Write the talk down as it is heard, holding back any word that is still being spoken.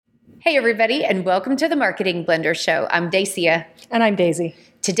Hey everybody, and welcome to the Marketing Blender Show. I'm Dacia. And I'm Daisy.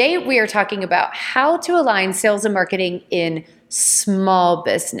 Today we are talking about how to align sales and marketing in small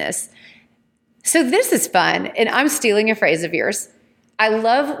business. So this is fun, and I'm stealing a phrase of yours. I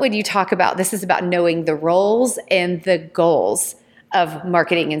love when you talk about this is about knowing the roles and the goals of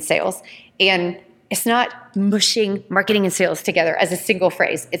marketing and sales. And it's not mushing marketing and sales together as a single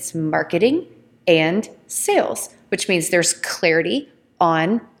phrase. It's marketing and sales, which means there's clarity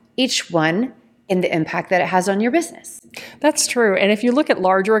on each one and the impact that it has on your business. That's true. And if you look at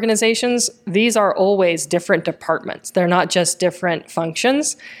large organizations, these are always different departments. They're not just different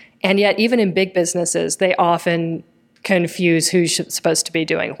functions. And yet, even in big businesses, they often confuse who's supposed to be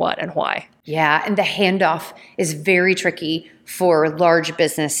doing what and why. Yeah, and the handoff is very tricky for large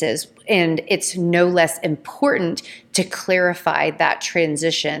businesses. And it's no less important to clarify that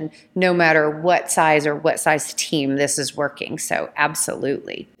transition, no matter what size or what size team this is working. So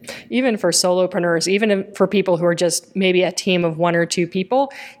absolutely. Even for solopreneurs, even for people who are just maybe a team of one or two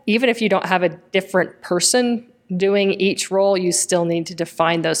people, even if you don't have a different person doing each role, you still need to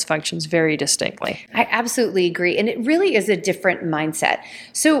define those functions very distinctly. I absolutely agree. And it really is a different mindset.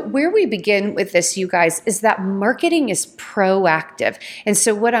 So where we begin with this, you guys, is that marketing is proactive. And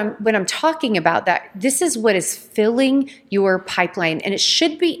so when I'm talking about that, this is what is filling your pipeline. And it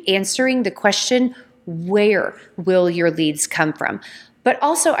should be answering the question, where will your leads come from? But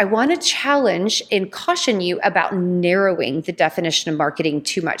also, I want to challenge and caution you about narrowing the definition of marketing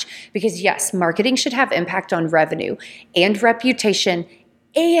too much. Because yes, marketing should have impact on revenue and reputation,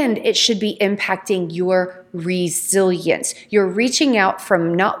 and it should be impacting your resilience. You're reaching out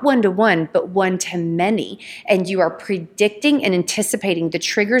from not one-to-one, but one-to-many, and you are predicting and anticipating the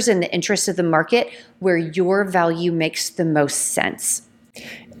triggers and the interests of the market where your value makes the most sense.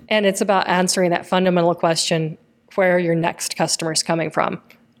 And it's about answering that fundamental question, where are your next customers coming from?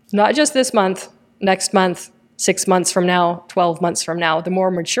 Not just this month, next month, 6 months from now, 12 months from now. The more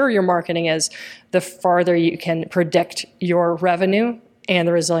mature your marketing is, the farther you can predict your revenue and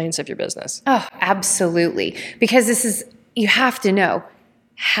the resilience of your business. Oh, absolutely. Because you have to know,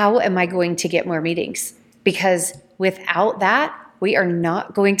 how am I going to get more meetings? Because without that, we are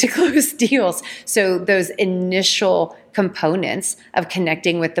not going to close deals. So those initial components of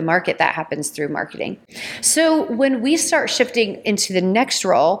connecting with the market, that happens through marketing. So when we start shifting into the next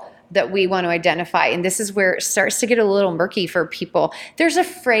role that we want to identify, and this is where it starts to get a little murky for people, there's a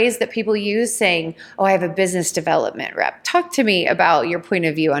phrase that people use saying, oh, I have a business development rep. Talk to me about your point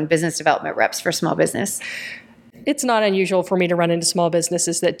of view on business development reps for small business. It's not unusual for me to run into small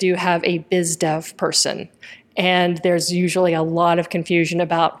businesses that do have a biz dev person. And there's usually a lot of confusion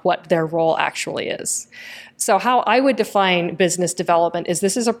about what their role actually is. So how I would define business development is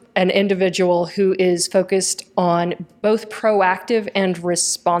this is an individual who is focused on both proactive and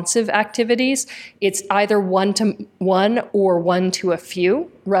responsive activities. It's either one-to-one or one-to-a-few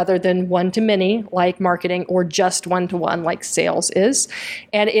rather than one-to-many like marketing, or just one-to-one like sales is.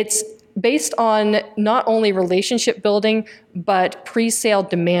 And it's based on not only relationship building, but pre-sale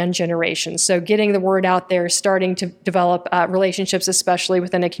demand generation. So getting the word out there, starting to develop relationships, especially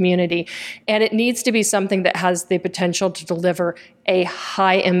within a community. And it needs to be something that has the potential to deliver a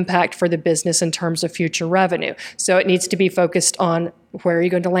high impact for the business in terms of future revenue. So it needs to be focused on, where are you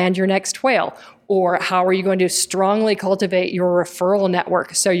going to land your next whale? Or how are you going to strongly cultivate your referral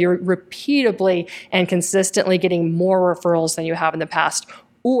network so you're repeatably and consistently getting more referrals than you have in the past?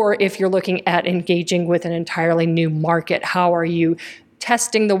 Or if you're looking at engaging with an entirely new market, how are you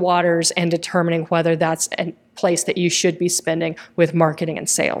testing the waters and determining whether that's a place that you should be spending with marketing and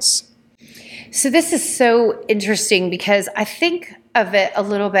sales? So this is so interesting because I think of it a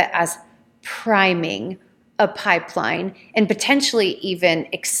little bit as priming a pipeline and potentially even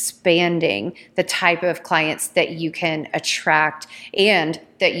expanding the type of clients that you can attract and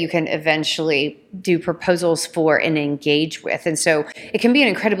that you can eventually do proposals for and engage with. And so it can be an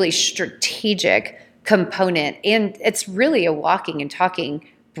incredibly strategic component, and it's really a walking and talking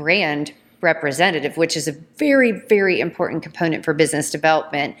brand representative, which is a very, very important component for business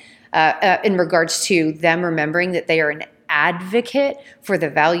development in regards to them remembering that they are an advocate for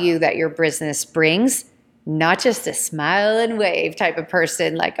the value that your business brings. Not just a smile and wave type of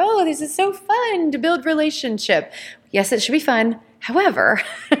person like, oh, this is so fun to build relationship. Yes, it should be fun. However,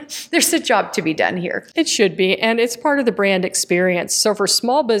 there's a job to be done here. It should be, and it's part of the brand experience. So for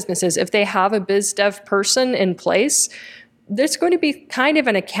small businesses, if they have a biz dev person in place, there's going to be kind of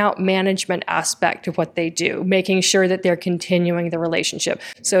an account management aspect to what they do, making sure that they're continuing the relationship.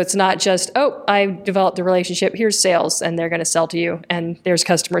 So it's not just, oh, I developed the relationship, here's sales, and they're going to sell to you, and there's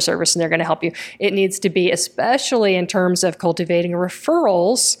customer service, and they're going to help you. It needs to be, especially in terms of cultivating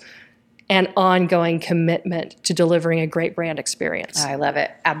referrals, and ongoing commitment to delivering a great brand experience. I love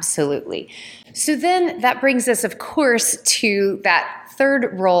it. Absolutely. So then that brings us, of course, to that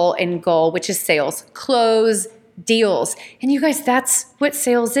third role and goal, which is sales. Close deals. And you guys, that's what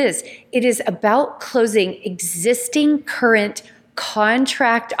sales is. It is about closing existing current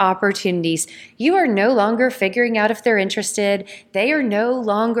contract opportunities. You are no longer figuring out if they're interested. They are no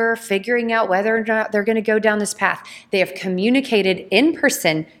longer figuring out whether or not they're going to go down this path. They have communicated in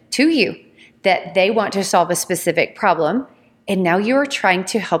person to you that they want to solve a specific problem. And now you are trying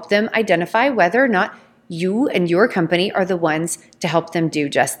to help them identify whether or not you and your company are the ones to help them do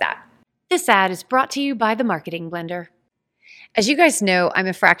just that. This ad is brought to you by the Marketing Blender. As you guys know, I'm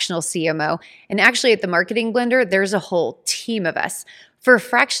a fractional CMO, and actually at the Marketing Blender, there's a whole team of us. For a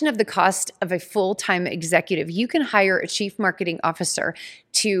fraction of the cost of a full-time executive, you can hire a chief marketing officer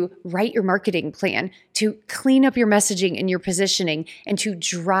to write your marketing plan, to clean up your messaging and your positioning, and to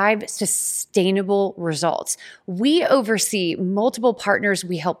drive sustainable results. We oversee multiple partners,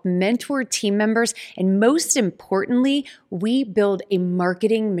 we help mentor team members, and most importantly, we build a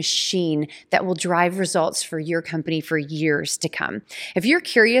marketing machine that will drive results for your company for years to come. If you're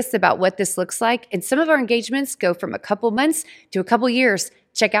curious about what this looks like, and some of our engagements go from a couple months to a couple years,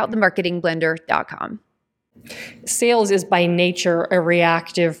 check out themarketingblender.com. Sales is by nature a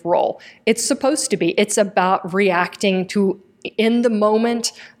reactive role. It's supposed to be. It's about reacting to, in the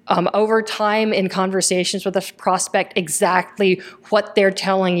moment, over time in conversations with a prospect, exactly what they're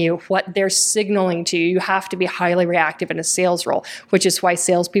telling you, what they're signaling to you. You have to be highly reactive in a sales role, which is why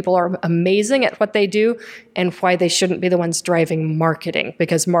salespeople are amazing at what they do and why they shouldn't be the ones driving marketing,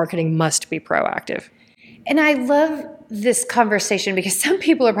 because marketing must be proactive. And I love this conversation because some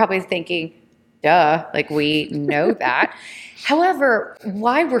people are probably thinking, duh, like we know that. However,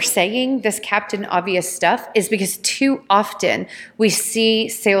 why we're saying this Captain Obvious stuff is because too often we see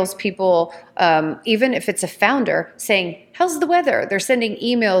salespeople, even if it's a founder, saying, how's the weather? They're sending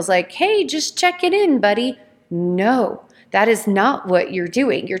emails like, hey, just check it in, buddy. No, that is not what you're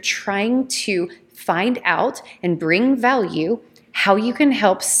doing. You're trying to find out and bring value how you can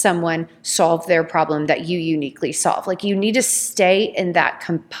help someone solve their problem that you uniquely solve. Like you need to stay in that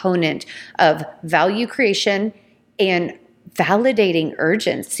component of value creation and validating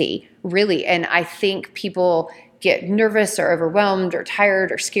urgency, really. And I think people get nervous or overwhelmed or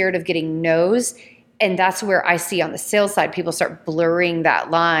tired or scared of getting no's. And that's where I see on the sales side, people start blurring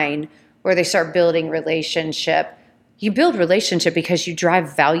that line where they start building relationship. You build relationship because you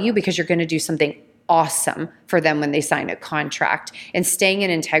drive value, because you're going to do something awesome for them when they sign a contract, and staying in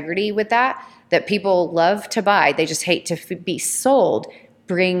integrity with that people love to buy. They just hate to be sold.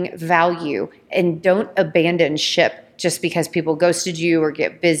 Bring value and don't abandon ship just because people ghosted you or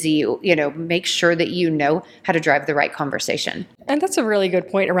get busy. Make sure that you know how to drive the right conversation. And that's a really good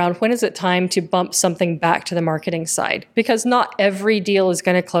point around when is it time to bump something back to the marketing side, because not every deal is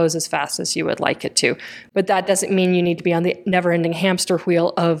going to close as fast as you would like it to. But that doesn't mean you need to be on the never-ending hamster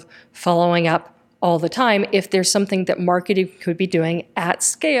wheel of following up all the time if there's something that marketing could be doing at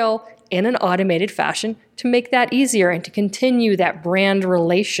scale in an automated fashion to make that easier and to continue that brand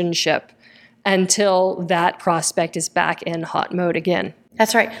relationship until that prospect is back in hot mode again.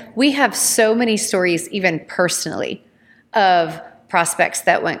 That's right. We have so many stories, even personally, of prospects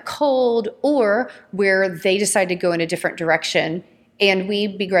that went cold or where they decided to go in a different direction, and we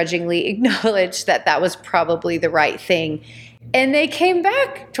begrudgingly acknowledged that that was probably the right thing. And they came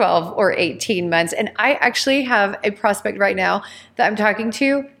back 12 or 18 months. And I actually have a prospect right now that I'm talking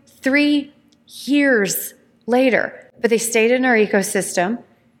to 3 years later. But they stayed in our ecosystem,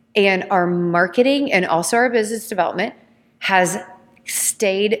 and our marketing and also our business development has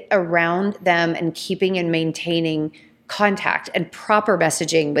stayed around them and keeping and maintaining contact and proper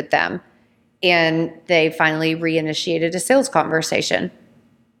messaging with them. And they finally reinitiated a sales conversation.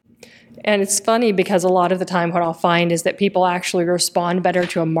 And it's funny because a lot of the time what I'll find is that people actually respond better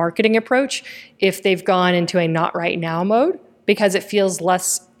to a marketing approach if they've gone into a not right now mode, because it feels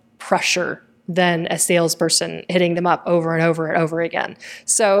less pressure than a salesperson hitting them up over and over and over again.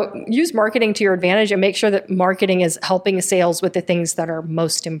 So use marketing to your advantage and make sure that marketing is helping sales with the things that are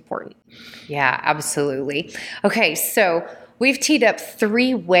most important. Yeah, absolutely. Okay, so we've teed up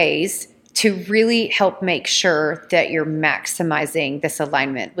 3 ways to really help make sure that you're maximizing this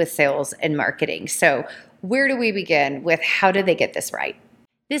alignment with sales and marketing. So where do we begin with how do they get this right?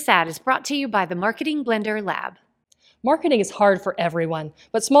 This ad is brought to you by the Marketing Blender Lab. Marketing is hard for everyone,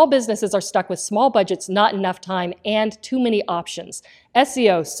 but small businesses are stuck with small budgets, not enough time, and too many options.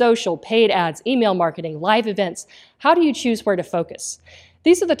 SEO, social, paid ads, email marketing, live events. How do you choose where to focus?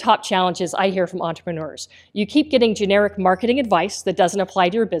 These are the top challenges I hear from entrepreneurs. You keep getting generic marketing advice that doesn't apply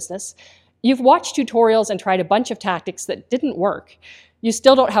to your business. You've watched tutorials and tried a bunch of tactics that didn't work. You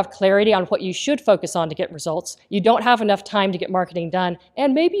still don't have clarity on what you should focus on to get results. You don't have enough time to get marketing done,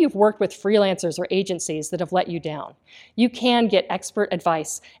 and maybe you've worked with freelancers or agencies that have let you down. You can get expert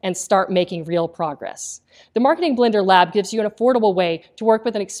advice and start making real progress. The Marketing Blender Lab gives you an affordable way to work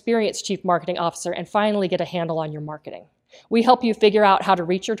with an experienced chief marketing officer and finally get a handle on your marketing. We help you figure out how to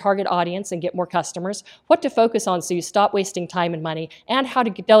reach your target audience and get more customers, what to focus on so you stop wasting time and money, and how to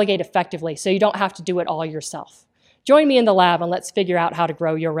delegate effectively so you don't have to do it all yourself. Join me in the lab and let's figure out how to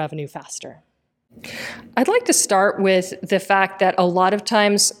grow your revenue faster. I'd like to start with the fact that a lot of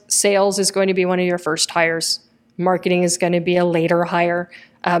times sales is going to be one of your first hires. Marketing is going to be a later hire.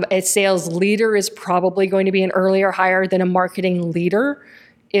 A sales leader is probably going to be an earlier hire than a marketing leader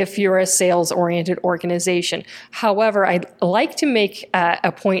if you're a sales-oriented organization. However, I'd like to make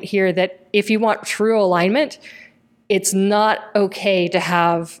a point here that if you want true alignment, it's not okay to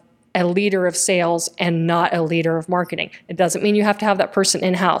have a leader of sales and not a leader of marketing. It doesn't mean you have to have that person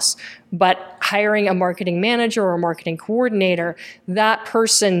in-house, but hiring a marketing manager or a marketing coordinator, that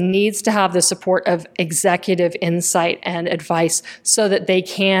person needs to have the support of executive insight and advice so that they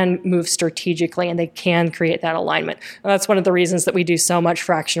can move strategically and they can create that alignment. And that's one of the reasons that we do so much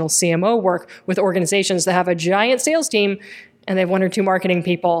fractional CMO work with organizations that have a giant sales team and they have one or two marketing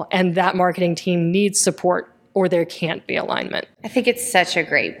people, and that marketing team needs support or there can't be alignment. I think it's such a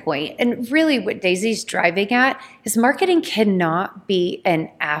great point. And really what Daisy's driving at is marketing cannot be an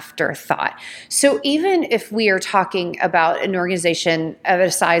afterthought. So even if we are talking about an organization of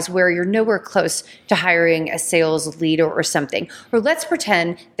a size where you're nowhere close to hiring a sales leader or something, or let's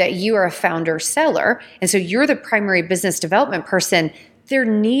pretend that you are a founder seller, and so you're the primary business development person, there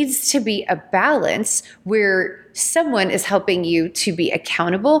needs to be a balance where someone is helping you to be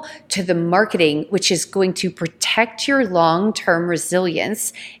accountable to the marketing, which is going to protect your long-term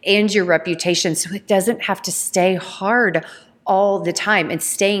resilience and your reputation so it doesn't have to stay hard all the time. And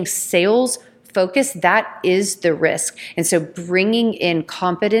staying sales focused, that is the risk. And so bringing in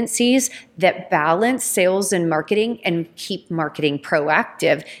competencies that balance sales and marketing and keep marketing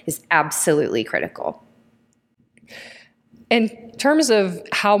proactive is absolutely critical. In terms of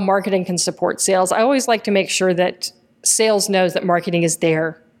how marketing can support sales, I always like to make sure that sales knows that marketing is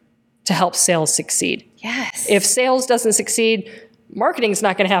there to help sales succeed. Yes. If sales doesn't succeed, marketing's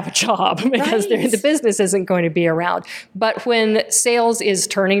not going to have a job because the business isn't going to be around. But when sales is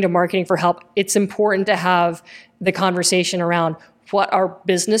turning to marketing for help, it's important to have the conversation around what are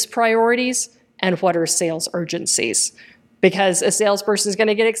business priorities and what are sales urgencies. Because a salesperson is going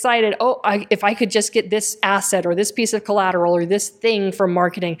to get excited. If I could just get this asset or this piece of collateral or this thing from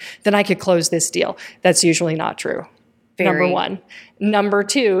marketing, then I could close this deal. That's usually not true. Number one. Number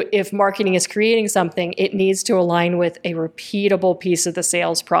two, if marketing is creating something, it needs to align with a repeatable piece of the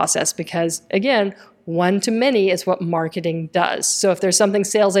sales process because, again, one to many is what marketing does. So if there's something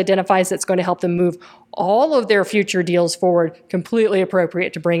sales identifies that's going to help them move all of their future deals forward, completely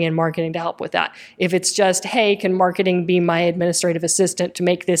appropriate to bring in marketing to help with that. If it's just, hey, can marketing be my administrative assistant to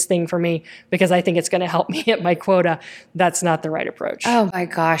make this thing for me because I think it's going to help me hit my quota, that's not the right approach. Oh my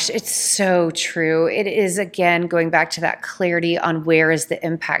gosh, it's so true. It is, again, going back to that clarity on where is the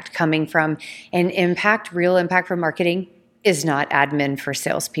impact coming from. And real impact from marketing is not admin for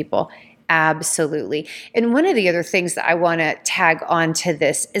salespeople. Absolutely. And one of the other things that I want to tag on to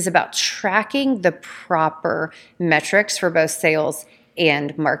this is about tracking the proper metrics for both sales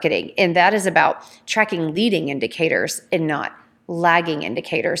and marketing. And that is about tracking leading indicators and not lagging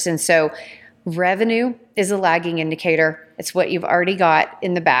indicators. And so revenue is a lagging indicator. It's what you've already got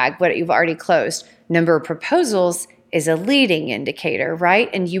in the bag, what you've already closed. Number of proposals is a leading indicator, right?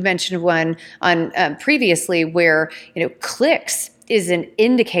 And you mentioned one on previously where, clicks is an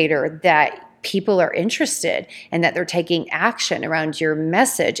indicator that people are interested and that they're taking action around your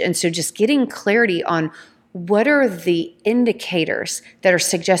message. And so just getting clarity on what are the indicators that are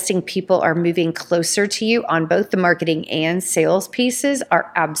suggesting people are moving closer to you on both the marketing and sales pieces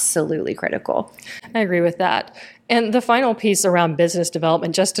are absolutely critical. I agree with that. And the final piece around business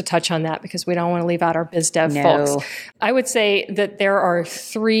development, just to touch on that, because we don't want to leave out our biz dev folks. I would say that there are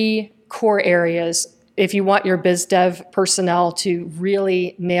three core areas if you want your biz dev personnel to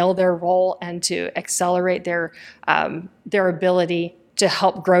really nail their role and to accelerate their ability to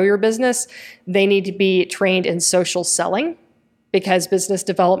help grow your business. They need to be trained in social selling because business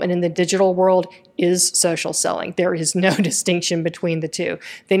development in the digital world is social selling. There is no distinction between the two.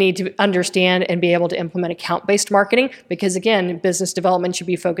 They need to understand and be able to implement account-based marketing because, again, business development should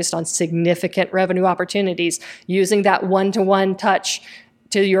be focused on significant revenue opportunities, using that one-to-one touch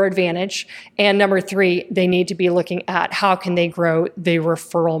to your advantage. And number 3, they need to be looking at how can they grow the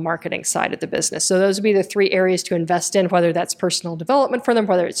referral marketing side of the business. So those would be the 3 areas to invest in, whether that's personal development for them,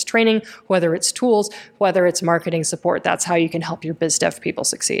 whether it's training, whether it's tools, whether it's marketing support. That's how you can help your biz dev people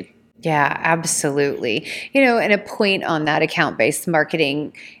succeed. Yeah, absolutely. And a point on that account-based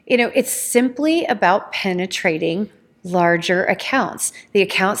marketing, it's simply about penetrating larger accounts, the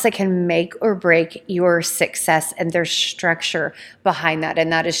accounts that can make or break your success, and there's structure behind that.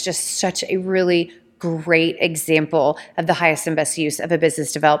 And that is just such a really great example of the highest and best use of a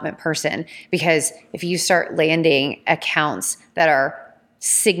business development person. Because if you start landing accounts that are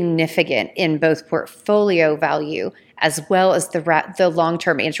significant in both portfolio value as well as the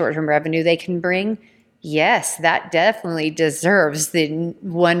long-term and short-term revenue they can bring, yes, that definitely deserves the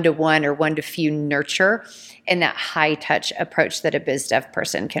one-to-one or one-to-few nurture and that high-touch approach that a biz dev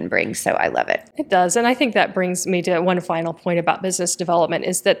person can bring. So I love it. It does. And I think that brings me to one final point about business development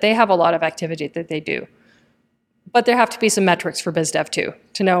is that they have a lot of activity that they do. But there have to be some metrics for biz dev too,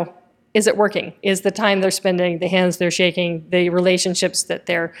 to know, is it working? Is the time they're spending, the hands they're shaking, the relationships that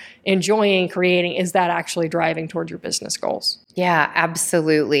they're enjoying creating, is that actually driving toward your business goals? Yeah,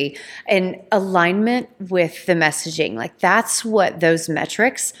 absolutely. And alignment with the messaging, like that's what those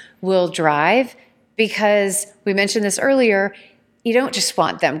metrics will drive, because we mentioned this earlier, you don't just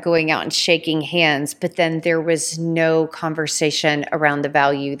want them going out and shaking hands, but then there was no conversation around the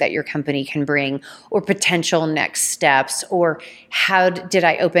value that your company can bring or potential next steps, or how did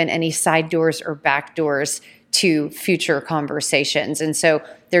I open any side doors or back doors to future conversations. And so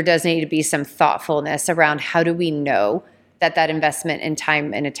there does need to be some thoughtfulness around how do we know that that investment in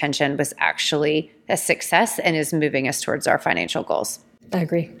time and attention was actually a success and is moving us towards our financial goals. I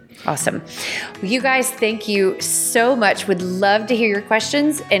agree. Awesome. Well, you guys, thank you so much. Would love to hear your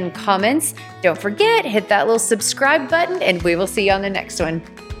questions and comments. Don't forget, hit that little subscribe button, and we will see you on the next one.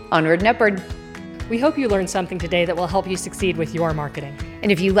 Onward and upward. We hope you learned something today that will help you succeed with your marketing.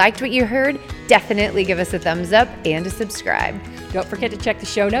 And if you liked what you heard, definitely give us a thumbs up and a subscribe. Don't forget to check the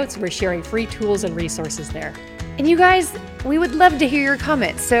show notes. We're sharing free tools and resources there. And you guys, we would love to hear your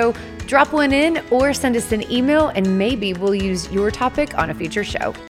comments. So drop one in or send us an email, and maybe we'll use your topic on a future show.